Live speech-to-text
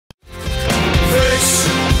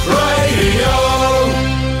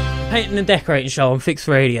Painting and Decorating Show on Fix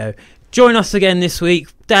Radio. Join us again this week.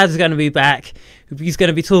 Dad's going to be back. He's going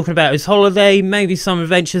to be talking about his holiday, maybe some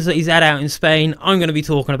adventures that he's had out in Spain. I'm going to be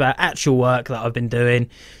talking about actual work that I've been doing.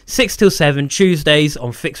 6 till 7, Tuesdays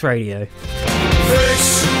on Fix Radio.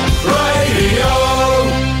 Fix Radio!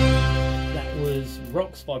 That was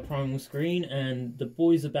Rocks by Primal Screen and The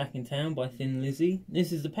Boys Are Back in Town by Thin Lizzy.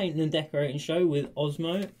 This is the Painting and Decorating Show with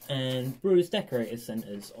Osmo and Brewers Decorators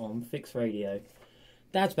Centres on Fix Radio.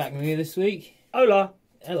 Dad's back with me this week. Hola.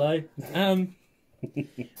 Hello.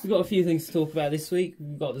 We've got a few things to talk about this week.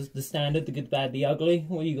 We've got the standard, the good, bad, the ugly.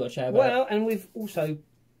 What have you got to chat about? Well, and we've also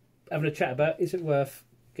having a chat about, is it worth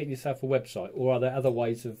getting yourself a website, or are there other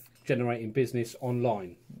ways of generating business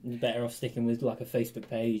online? You're better off sticking with like a Facebook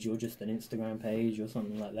page or just an Instagram page or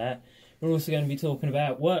something like that. We're also going to be talking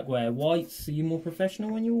about workwear. Whites, are you more professional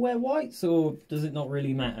when you wear whites, or does it not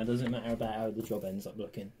really matter? Does it matter about how the job ends up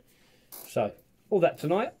looking? So, all that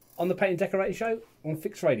tonight on the Paint and Decorating Show on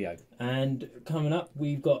Fix Radio. And coming up,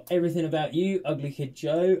 we've got Everything About You, Ugly Kid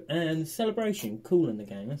Joe, and Celebration, Cool in the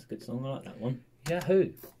Game. That's a good song, I like that one.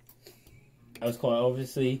 Yahoo! That was quite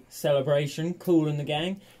obviously Celebration, Cool in the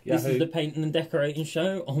Gang. This is the Painting and Decorating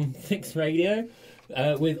Show on Fix Radio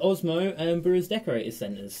with Osmo and Brewers Decorators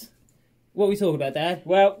Centres. What are we talking about, Dad?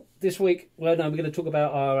 Well, this week, we're going to talk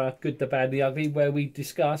about our good, the bad, the ugly, where we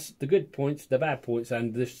discuss the good points, the bad points,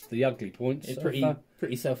 and the ugly points. It's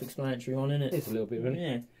pretty self-explanatory one, isn't it? It's a little bit, really.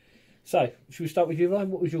 Yeah. So, should we start with you,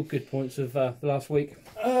 Ryan? What was your good points of the last week?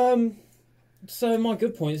 So my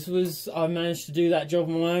good points was I managed to do that job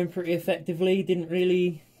on my own pretty effectively. Didn't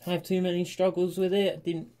really have too many struggles with it.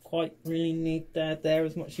 Didn't quite really need Dad there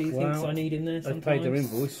as much as he thinks I need him there sometimes. They paid their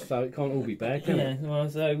invoice, so it can't all be bad, can it? Yeah, well,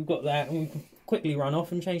 so we've got that, and we've quickly run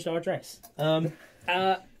off and changed our address. What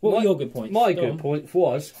were your good points? My good point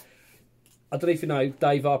was, I don't know if you know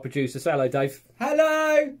Dave, our producer. Say hello, Dave.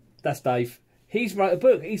 Hello! That's Dave. He's wrote a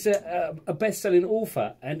book. He's a best-selling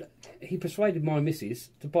author, and he persuaded my missus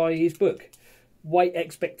to buy his book, Weight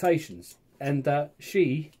Expectations, and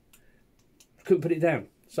she couldn't put it down.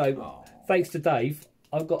 So, thanks to Dave,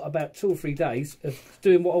 I've got about 2 or 3 days of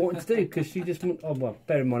doing what I wanted to do, because she just,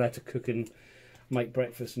 bear in mind I had to cook and make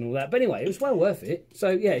breakfast and all that. But anyway, it was well worth it. So,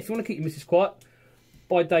 yeah, if you want to keep your missus quiet,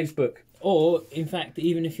 buy Dave's book. Or, in fact,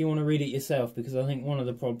 even if you want to read it yourself, because I think one of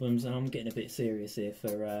the problems, and I'm getting a bit serious here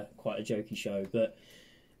for quite a jokey show, but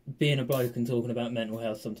being a bloke and talking about mental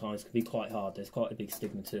health sometimes can be quite hard. There's quite a big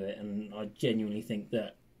stigma to it, and I genuinely think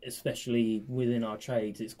that, especially within our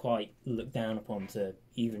trades, it's quite looked down upon to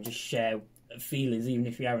even just share feelings, even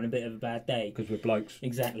if you're having a bit of a bad day. Because we're blokes.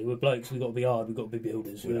 Exactly, we're blokes. We've got to be hard. We've got to be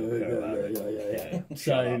builders. Yeah.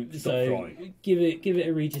 So give it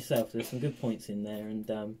a read yourself. There's some good points in there,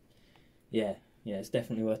 and yeah, it's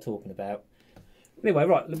definitely worth talking about. Anyway,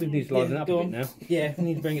 right, we need to liven up a bit now. Yeah, we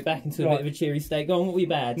need to bring it back into a bit of a cheery state. Go on, what were your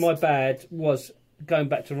bads? My bad was going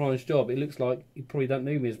back to Ryan's job. It looks like he probably don't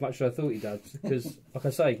know me as much as I thought he does, because, like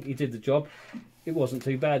I say, he did the job. It wasn't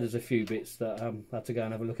too bad. There's a few bits that I had to go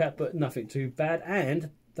and have a look at, but nothing too bad.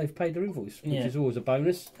 And they've paid their invoice, which is always a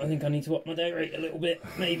bonus. I think I need to up my day rate a little bit,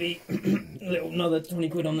 maybe another 20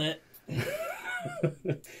 quid on that.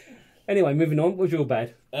 Anyway, moving on. What was your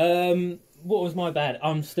bad? What was my bad?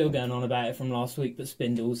 I'm still going on about it from last week, but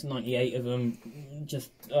spindles, 98 of them, just,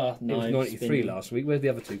 no. It was 93 last week. Where'd the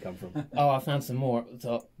other 2 come from? I found some more at the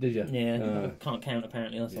top. Did you? Yeah, I can't count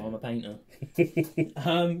apparently, that's why I'm a painter.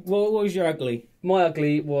 What was your ugly? My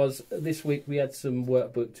ugly was, this week we had some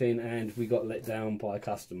work booked in and we got let down by a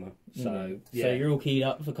customer. So, So you're all keyed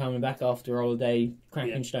up for coming back after a holiday,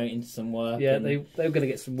 cracking straight into some work. Yeah, they were going to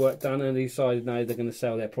get some work done, and they decided no, they're going to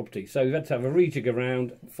sell their property. So we've had to have a rejig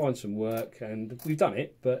around, find some work, and we've done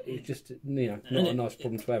it, but it's just, not a nice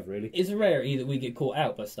problem to have, really. It's a rarity that we get caught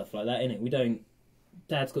out by stuff like that, isn't it? We don't...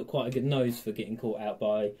 Dad's got quite a good nose for getting caught out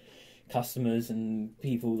by customers and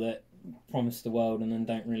people that promise the world and then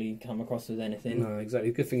don't really come across with anything. No, exactly.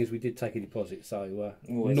 The good thing is we did take a deposit, so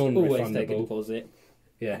always take a deposit.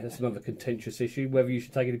 Yeah, that's another contentious issue. Whether you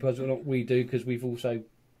should take a deposit or not, we do, because we've also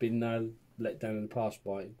been let down in the past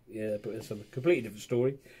by it. Yeah, but it's a completely different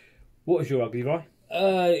story. What was your ugly, right?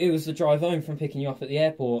 It was the drive home from picking you up at the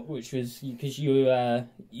airport, which was because you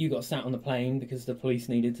got sat on the plane because the police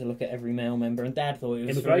needed to look at every male member, and Dad thought it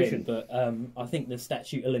was immigration. For him, but I think the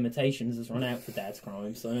statute of limitations has run out for Dad's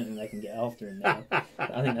crime, so I don't think they can get after him now.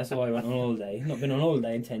 I think that's why he went on holiday. He's not been on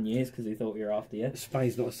holiday in 10 years because he thought we were after you.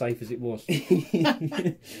 Spain's not as safe as it was.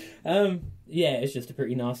 Yeah, it's just a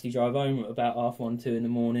pretty nasty drive home at about 1:30, 2 in the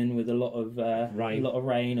morning with a lot of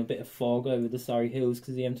rain, a bit of fog over the Surrey Hills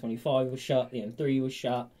because the M25 was shut, the M3 was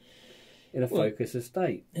shut. In a Focus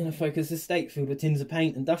estate. In a Focus estate filled with tins of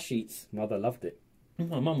paint and dust sheets. Mother loved it.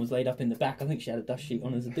 My mum was laid up in the back. I think she had a dust sheet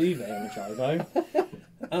on as a duvet on the drive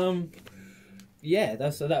home. Yeah,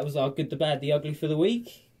 that was our good, the bad, the ugly for the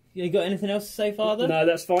week. You got anything else to say, Father? No,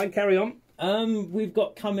 that's fine. Carry on. We've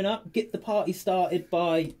got coming up, Get the Party Started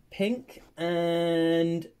by Pink,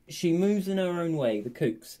 and She Moves in Her Own Way, The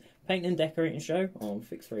Kooks. Painting and Decorating Show on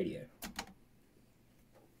Fix Radio.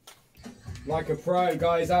 Like a pro,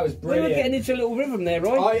 guys, that was We brilliant. were getting into a little rhythm there,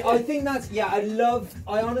 right? I think that's, yeah,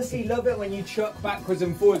 I honestly love it when you chuck backwards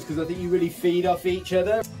and forwards because I think you really feed off each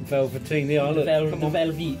other. Velveteen, yeah, look. The Come on.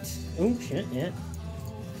 Velvet. Oh, shit, yeah.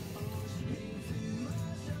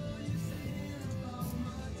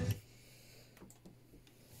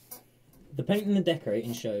 The Painting and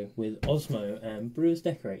Decorating Show with Osmo and Brewers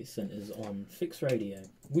Decorating Centres on Fix Radio.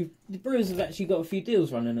 The Brewers have actually got a few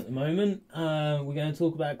deals running at the moment. We're going to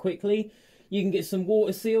talk about it quickly. You can get some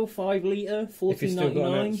water seal, 5 litre, If you've still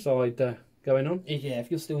got an $14.99. outside going on. Yeah, if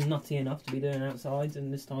you're still nutty enough to be doing outsides in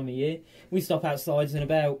this time of year. We stop outsides in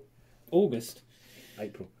about August.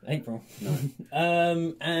 April.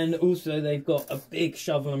 No. And also they've got a big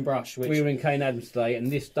shovel and brush, which We were in Cane Adams today, and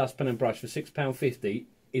this dustpan and brush for £6.50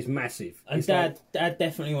 is massive. and It's Dad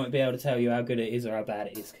definitely won't be able to tell you how good it is or how bad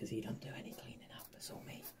it is because he don't do any cleaning up. It's all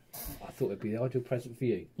me. I thought it'd be the ideal present for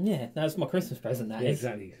you. Yeah, that's my Christmas present. That Yeah, is.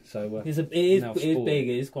 exactly. So It is now big. spoiled. It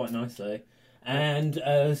is quite nice though. And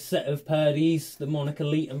a set of Purdy's, the Monica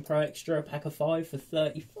Leeton Pro Extra, a pack of 5 for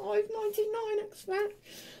 $35.99 ex VAT.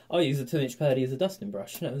 I use a 2-inch Purdy as a dusting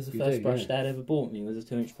brush. That was the You first do, brush yeah. Dad ever bought me, was a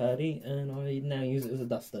 2-inch Purdy, and I now use it as a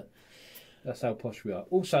duster. that's how posh we are.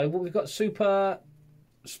 Also, what we've got super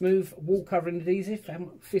smooth wall covering adhesive,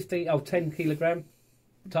 10 kilogram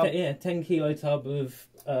tub. Yeah, 10 kilo tub of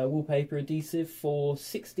wallpaper adhesive for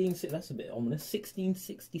 16. That's a bit ominous.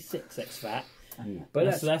 16.66 ex VAT.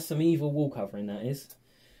 But That's some evil wall covering. That is.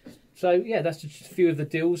 so yeah, that's just a few of the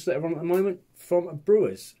deals that are on at the moment from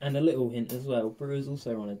Brewers. And a little hint as well, Brewers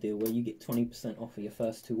also run a deal where you get 20% off of your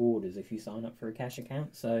first 2 orders if you sign up for a cash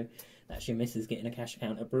account. So that's your missus getting a cash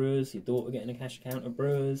account at Brewers, your daughter getting a cash account at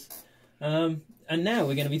Brewers. And now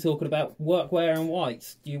we're going to be talking about workwear and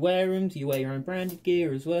whites. Do you wear them? Do you wear your own branded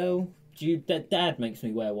gear as well? Dad makes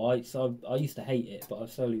me wear whites. I used to hate it, but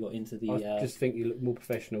I've slowly got into the... I just think you look more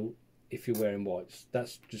professional if you're wearing whites.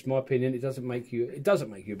 That's just my opinion. It doesn't make you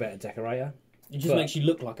a better decorator. It just makes you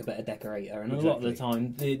look like a better decorator, and a lot of the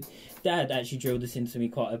time, Dad actually drilled this into me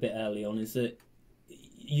quite a bit early on, is that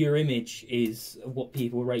your image is what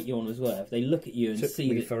people rate you on as well. If they look at you and Took see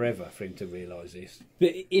me that, forever for him to realise this.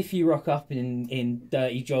 but if you rock up in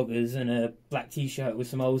dirty joggers and a black t-shirt with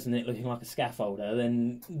some holes in it looking like a scaffolder,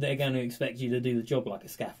 then they're going to expect you to do the job like a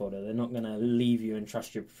scaffolder. They're not going to leave you and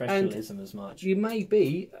trust your professionalism as much. You may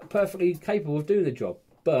be perfectly capable of doing the job,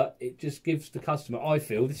 but it just gives the customer, I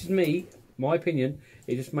feel, this is me, my opinion,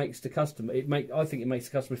 it just makes the customer, I think it makes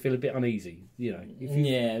the customer feel a bit uneasy. You know, if you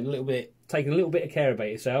Yeah, a little bit. taking a little bit of care about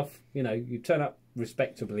yourself, you know, you turn up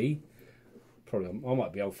respectably. Probably, I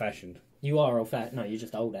might be old-fashioned. You are old fat. No, you're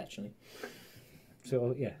just old actually.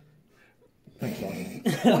 So, yeah. Thanks, Ryan.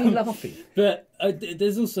 Why are you laughing? But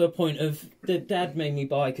there's also a point of that Dad made me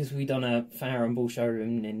buy because we done a Farrow and Ball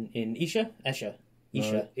showroom in Esher.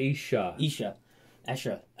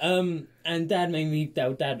 And Dad made me.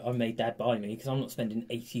 I made Dad buy me because I'm not spending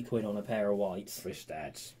 £80 on a pair of whites.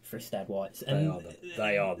 Fristad whites. And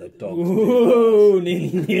They are the dogs. ooh,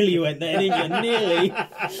 nearly went there, didn't you? Nearly.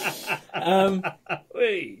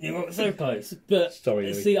 You were so close. But Sorry,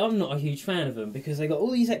 Louis. see, I'm not a huge fan of them because they got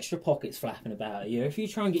all these extra pockets flapping about you. If you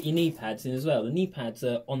try and get your knee pads in as well, the knee pads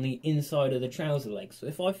are on the inside of the trouser legs. So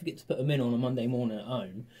if I forget to put them in on a Monday morning at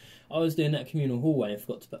home, I was doing that communal hallway and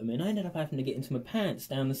forgot to put them in. I ended up having to get into my pants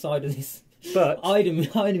down the side of this. But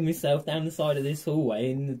hiding myself down the side of this hallway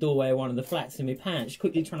in the doorway of one of the flats in my pants,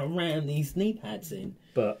 quickly trying to ram these knee pads in.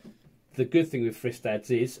 But the good thing with Fristads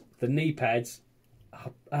is the knee pads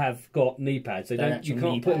have got knee pads. You actual knee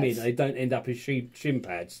can't put them in. pads. They don't end up as shin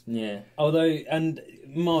pads. Yeah. Although, and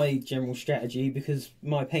my general strategy, because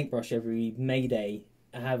my paintbrush every May Day,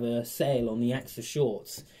 I have a sale on the Axis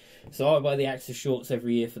shorts. So I buy the Axis shorts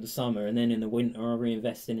every year for the summer, and then in the winter I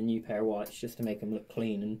reinvest in a new pair of whites just to make them look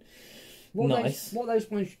clean and nice. What are those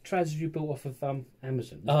ones trousers you bought off of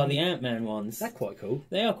Amazon? Oh, the Ant-Man ones. They're quite cool.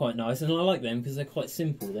 They are quite nice, and I like them because they're quite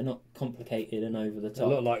simple. They're not complicated and over the They top.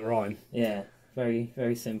 look like Ryan. Yeah, very,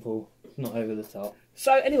 very simple, not over the top.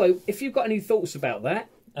 So anyway, if you've got any thoughts about that,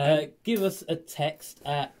 Give us a text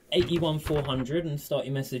at 81400 and start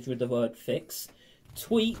your message with the word fix.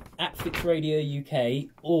 tweet at Fix Radio UK,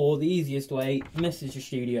 or the easiest way, message the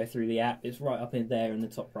studio through the app. It's right up in there in the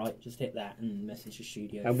top right. Just hit that and message the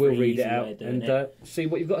studio. And we'll read it Easy out way of doing and it. see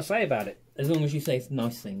what you've got to say about it. As long as you say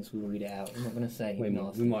nice things, we'll read it out. I'm not going to say We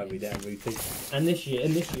nasty might things. read it out, repeat. And this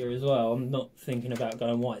year as well, I'm not thinking about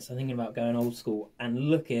going white. So I'm thinking about going old school and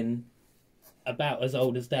looking about as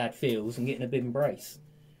old as Dad feels and getting a bib and brace.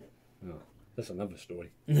 Oh, that's another story.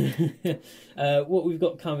 What we've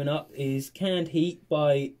got coming up is Canned Heat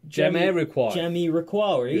by Jamie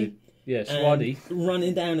Requari. Yeah, and Swadi.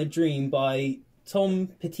 Running Down a Dream by Tom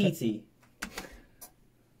Petiti.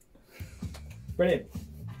 Brilliant.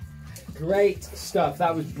 Great stuff.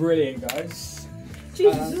 That was brilliant, guys.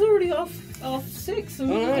 Jesus, it's already half 6. All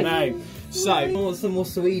right. I know. So, I want some more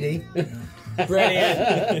sweetie.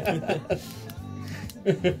 brilliant.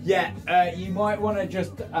 Yeah, you might want to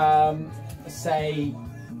just say.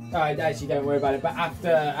 Actually, don't worry about it. But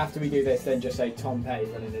after we do this, then just say Tom Petty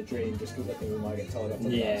running a dream, just because I think we might get told off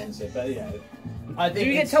on the license. But I think Do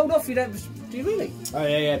you get told off? You don't? Do you really? Oh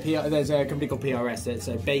yeah. There's a company called PRS.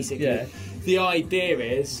 So basically, the idea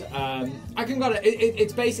is I can got it.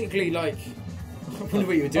 It's basically like. I wonder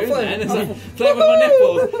what you were doing then. It's like playing with my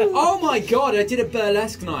nipples. Oh my god! I did a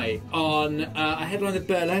burlesque night on. I headlined a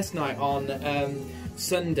burlesque night on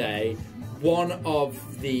Sunday. One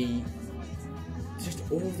of the. Just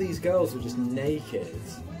all these girls were just naked.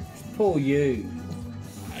 Poor you.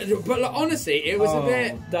 But like, honestly, it was a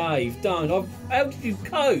bit. Dave, don't. How did you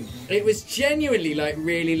cope? It was genuinely like,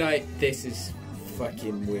 really like, this is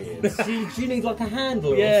fucking weird. Do you need like a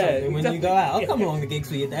handler Yeah, or something when you go out? I'll come along the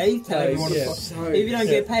gigs with you, Dave. Tell everyone. So- If you don't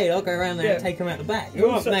get paid, I'll go around there and take them out the back.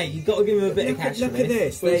 Well, Right, mate, you've got to give them a bit of cash. Look at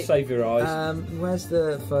this. We'll save your eyes. Where's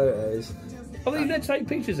the photos? Oh, you don't take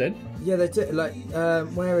pictures then? Yeah, they do. Like,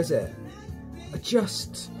 where is it?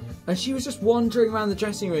 And she was just wandering around the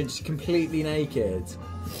dressing room, just completely naked.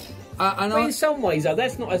 And But in some ways, though,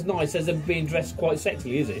 that's not as nice as them being dressed quite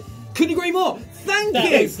sexily, is it? couldn't agree more. Thank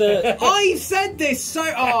That you. was the- I've said this so.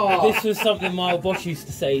 Oh. This was something my boss used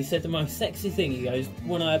to say. He said the most sexy thing, he goes,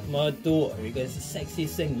 when I had my daughter, he goes, the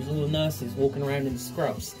sexiest thing was all the nurses walking around in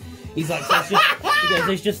scrubs. He's like, so he goes,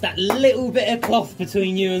 there's just that little bit of cloth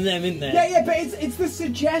between you and them, isn't there? Yeah, but it's the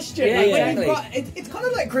suggestion. Yeah, Like, when exactly. you've got, it's kind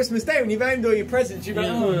of like Christmas Day when you've owned all your presents. You're like,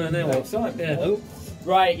 Yeah. no, next time. Yeah. Oh.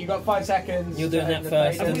 Right, you've got 5 seconds. You're doing to that open the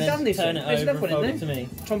first, paper. Have and we then done this turn then? it There's over another and one fold in it to me.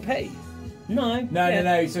 Tom Petty. No.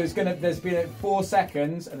 No. So there's been 4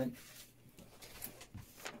 seconds, and then.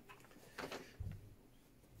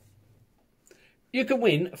 You can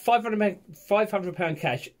win £500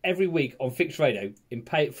 cash every week on Fixed Radio in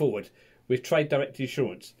Pay It Forward with Trade Direct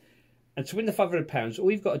Insurance. And to win the £500,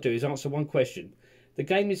 all you've got to do is answer one question. The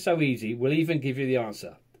game is so easy, we'll even give you the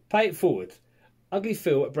answer. Pay It Forward. Ugly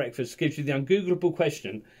Phil at breakfast gives you the ungoogleable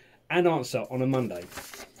question and answer on a Monday.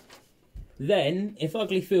 Then, if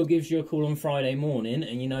Ugly Phil gives you a call on Friday morning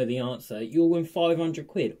and you know the answer, you'll win 500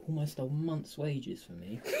 quid. Almost a month's wages for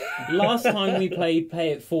me. Last time we played Pay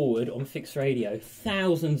It Forward on Fixed Radio,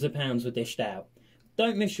 thousands of pounds were dished out.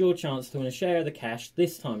 Don't miss your chance to win a share of the cash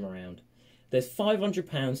this time around. There's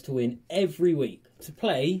 £500 to win every week. To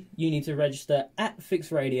play, you need to register at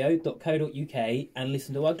fixradio.co.uk and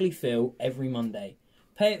listen to Ugly Phil every Monday.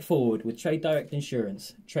 Pay It Forward with Trade Direct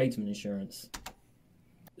Insurance, Tradesman Insurance.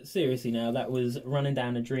 Seriously now, that was Running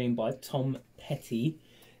Down a Dream by Tom Petty.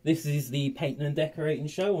 This is the Painting and Decorating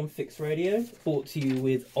Show on Fixed Radio, brought to you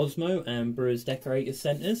with Osmo and Brewers Decorators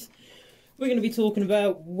Centres. We're going to be talking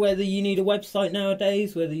about whether you need a website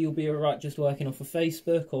nowadays, whether you'll be alright just working off of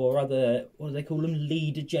Facebook or other, what do they call them,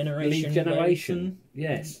 lead generation. Lead generation.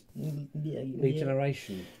 Yes. Yeah. Lead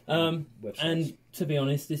generation. Websites. And to be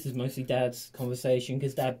honest, this is mostly Dad's conversation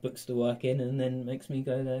because Dad books the work in and then makes me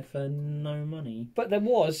go there for no money. But there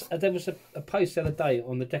was a post the other day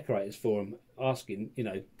on the Decorators forum asking,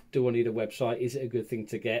 do I need a website? Is it a good thing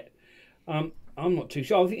to get? I'm not too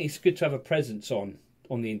sure. I think it's good to have a presence on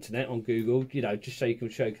the internet, on Google, just so you can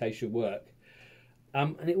showcase your work.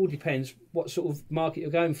 And it all depends what sort of market you're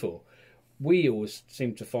going for. We always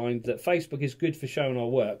seem to find that Facebook is good for showing our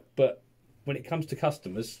work, but when it comes to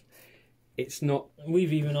customers, it's not.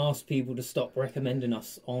 We've even asked people to stop recommending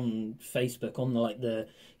us on Facebook, on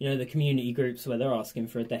the community groups where they're asking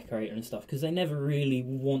for a decorator and stuff, because they never really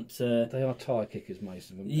want to. They are tire kickers, most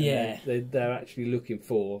of them. Yeah, they're actually looking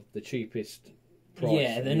for the cheapest price.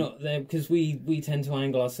 Yeah, they're not there because we tend to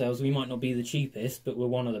angle ourselves. We might not be the cheapest, but we're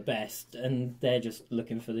one of the best, and they're just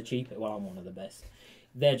looking for the cheapest. Well, I'm one of the best.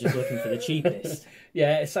 They're just looking for the cheapest.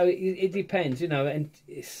 Yeah, so it depends, and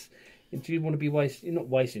it's. Do you want to be not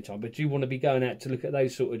wasting time, but do you want to be going out to look at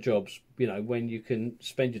those sort of jobs, when you can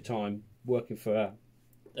spend your time working for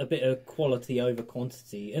a bit of quality over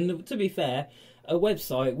quantity. And to be fair, a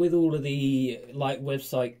website with all of the like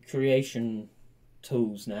website creation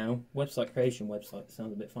tools now, website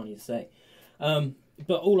sounds a bit funny to say,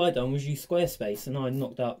 but all I done was use Squarespace, and I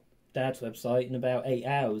knocked up Dad's website in about 8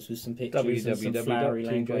 hours with some pictures and some flowery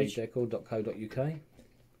language. www.decor.co.uk.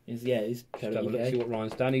 It's Just have a look, see what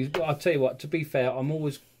Ryan's done. I'll tell you what, to be fair, I'm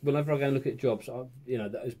always, whenever I go and look at jobs,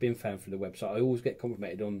 that has been found through the website, I always get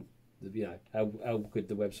complimented on, how good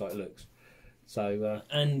the website looks. So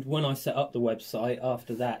and when I set up the website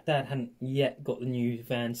after that, Dad hadn't yet got the new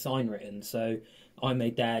van sign written, so I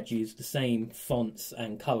made Dad use the same fonts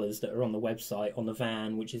and colours that are on the website on the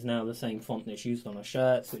van, which is now the same font that's used on our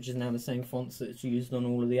shirts, which is now the same fonts that's used on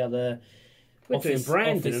all of the other doing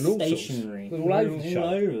branding and all stationery. Sorts. All over the show.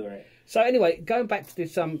 All over it. So anyway, going back to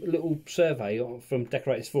this little survey from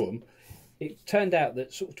Decorators Forum, it turned out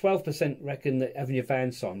that sort of 12% reckon that having your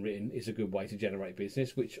van sign written is a good way to generate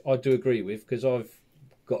business, which I do agree with, because I've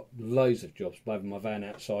got loads of jobs by having my van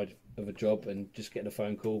outside of a job and just getting a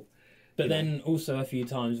phone call. But then also a few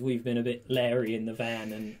times we've been a bit leery in the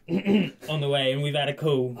van and on the way, and we've had a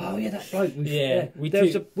call. Oh yeah, that bloke.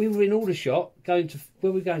 We were in Aldershot going to,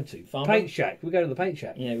 where were we going to? Farmer? Paint Shack. We go to the Paint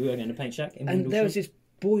Shack. Yeah, we were going to Paint Shack. And there was this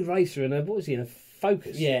boy racer in what was he in, a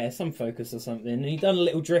Focus? Yeah, some Focus or something. And he'd done a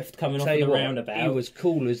little drift coming off of the roundabout. He was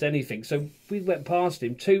cool as anything. So we went past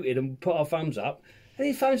him, tooted and put our thumbs up. And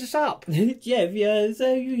he phones us up. So do you need to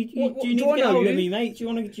get hold of me, mate? Do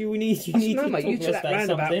we need to mate, you took that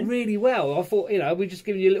roundabout really well. I thought, we're just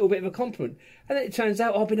giving you a little bit of a compliment. And then it turns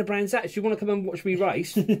out I've been a Brands Hatch. You want to come and watch me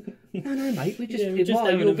race? No, mate, we're just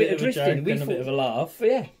having a bit of drifting. A bit of a laugh. But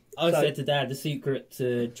yeah. I said to Dad, the secret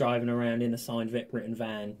to driving around in a signed written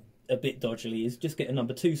van a bit dodgily is just get a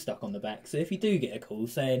number 2 stuck on the back. So if you do get a call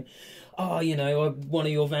saying, one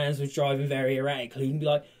of your vans was driving very erratically, you can be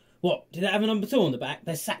like, what, did it have a number 2 on the back?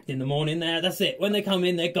 They're sacked in the morning there, that's it. When they come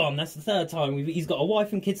in, they're gone. That's the 3rd time. He's got a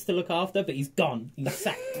wife and kids to look after, but he's gone. He's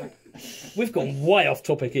sacked. We've gone way off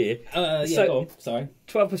topic here. So, go on, sorry.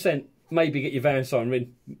 12% maybe get your van sign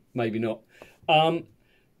written, maybe not.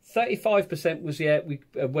 35% was, a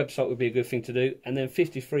website would be a good thing to do. And then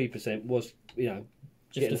 53% was,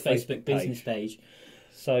 just a Facebook business page.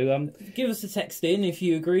 So give us a text in if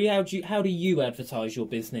you agree. How do you advertise your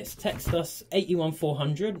business? Text us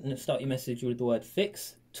 81400 and start your message with the word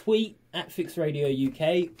fix. Tweet at Fix Radio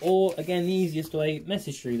UK, or again the easiest way,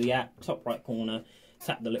 message through the app, top right corner,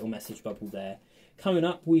 tap the little message bubble there. Coming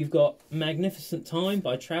up, we've got Magnificent Time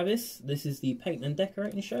by Travis. This is the Paint and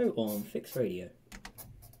Decorating Show on Fix Radio.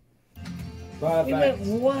 It went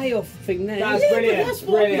way off thing there. That's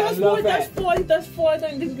brilliant. That's why I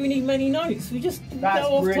don't think we need many notes. We just go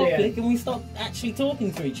off topic and we start actually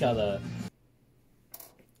talking to each other.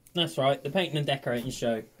 That's right, the Painting and Decorating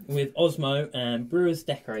Show with Osmo and Brewers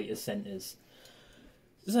Decorators Centres.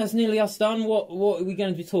 So that's nearly us done. What are we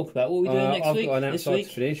going to be talking about? What are we doing next week? I've got an outside to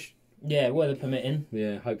finish. Yeah, weather permitting.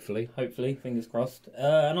 Yeah, hopefully. Hopefully, fingers crossed.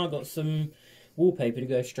 And I've got some wallpaper to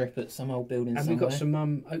go strip at some old building somewhere. And we've got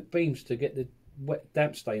some oak beams to get the wet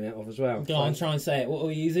damp stain out of as well. Go on, try and say it. What are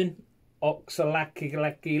we using? Oxalaki.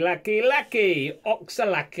 I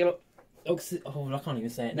can't even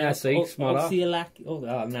say it now. See, smile up.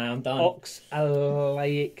 Oh, now I'm done.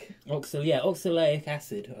 Oxalaic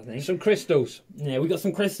acid, I think. Some crystals. Yeah, we got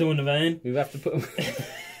some crystal in the van. We have to put them...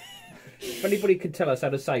 If anybody could tell us how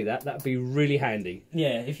to say that, that'd be really handy.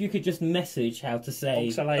 Yeah, if you could just message how to say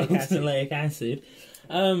oxalaic acid.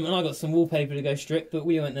 And I got some wallpaper to go strip, but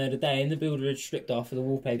we went there today and the builder had stripped off the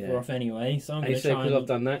wallpaper off anyway. So I'm going to try. Because I've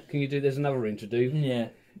done that, can you do? There's another room to do. Yeah.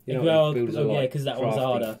 Because that one's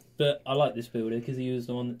harder. But I like this builder because he was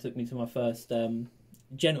the one that took me to my first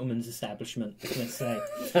gentleman's establishment, let's say.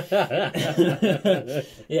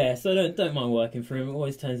 Yeah, so don't mind working for him. It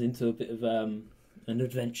always turns into a bit of an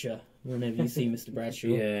adventure whenever you see Mr. Bradshaw.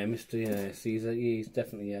 Yeah, he's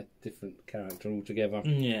definitely a different character altogether.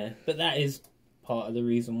 Yeah, but that is part of the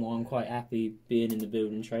reason why I'm quite happy being in the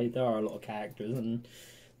building trade. There are a lot of characters and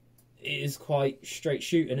it is quite straight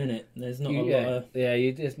shooting, isn't it? There's not a lot of...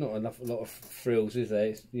 Yeah, there's not a lot of frills, is there?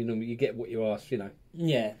 It's, you get what you ask, Yeah.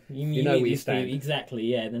 You know where you stand. Exactly,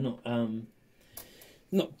 yeah. They're not...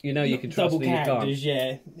 you can trust double characters,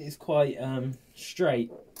 yeah. It's quite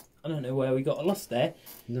straight. I don't know where we got lost there.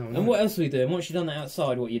 No. And what else are we doing? Once you've done that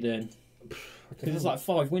outside, what are you doing? Because it's like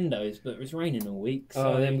 5 windows, but it's raining all week.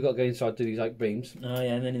 So... then we've got to go inside and do these oak beams. Oh,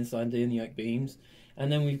 yeah, and then inside doing the oak beams.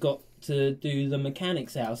 And then we've got to do the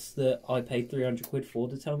mechanic's house that I paid 300 quid for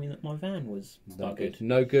to tell me that my van was buggered.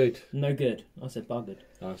 No good. No good. I said buggered.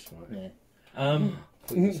 That's right. Yeah.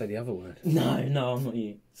 thought you were going to say the other word. No, I'm not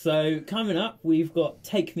you. So, coming up, we've got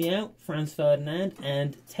Take Me Out, Franz Ferdinand,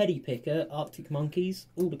 and Teddy Picker, Arctic Monkeys,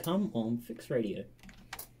 all to come on Fix Radio.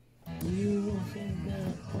 You think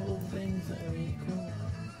about all the things that are equal.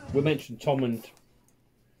 We mentioned Tom and Joe.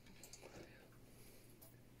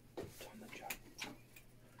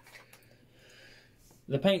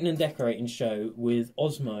 The Painting and Decorating Show with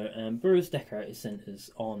Osmo and Brewers Decorators Centres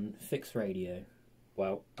on Fix Radio.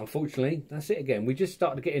 Well, unfortunately, that's it again. We just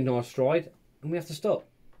started to get into our stride and we have to stop.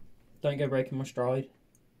 Don't go breaking my stride.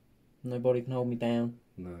 Nobody can hold me down.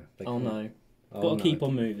 No. Oh no. Oh, Got to no. keep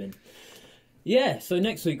on moving. Yeah, so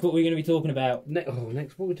next week, what we're going to be talking about?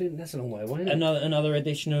 Next, what we're doing? That's a long way away. Isn't it? Another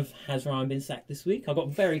edition of Has Ryan Been Sacked this week? I got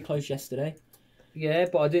very close yesterday. Yeah,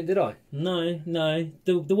 but I didn't, did I? No.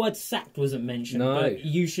 The word sacked wasn't mentioned, No. but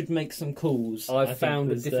you should make some calls. I found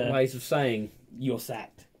different ways of saying you're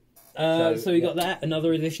sacked. So we got that.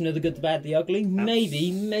 Another edition of The Good, the Bad, the Ugly.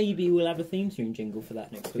 Maybe we'll have a theme tune jingle for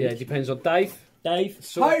that next week. Yeah, it depends on Dave. Dave?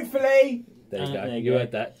 Hopefully! There you go. There you You go.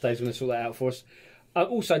 heard that. Dave's going to sort that out for us.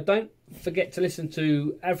 Also, don't forget to listen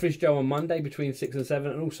to Average Joe on Monday between 6 and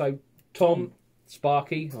 7, and also Tom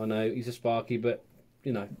Sparky. I know he's a Sparky, but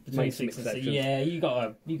you know, Between make some 6 and 7. exceptions. Yeah, you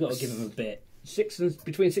gotta give him a bit.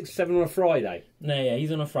 Between 6 and 7 on a Friday. No, yeah,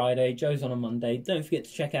 he's on a Friday. Joe's on a Monday. Don't forget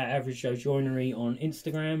to check out Average Joe Joinery on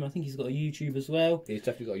Instagram. I think he's got a YouTube as well. He's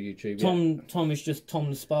definitely got a YouTube. Yeah. Tom is just Tom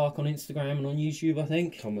the Spark on Instagram and on YouTube, I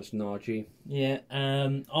think. Thomas Nargi. Yeah.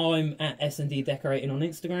 I'm at S&D Decorating on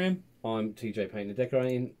Instagram. I'm TJ Painter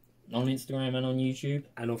Decorating. On Instagram and on YouTube.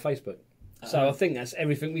 And on Facebook. So I think that's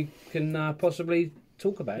everything we can possibly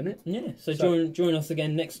talk about, isn't it? Yeah, so join us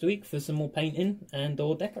again next week for some more painting and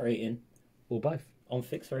or decorating. Or both. On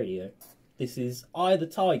Fix Radio. This is I the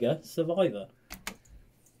Tiger Survivor.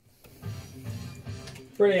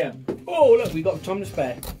 Brilliant. Oh, look, we've got time to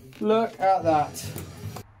spare. Look at that.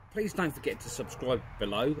 Please don't forget to subscribe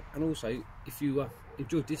below. And also, if you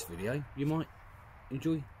enjoyed this video, you might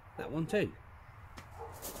enjoy that one too.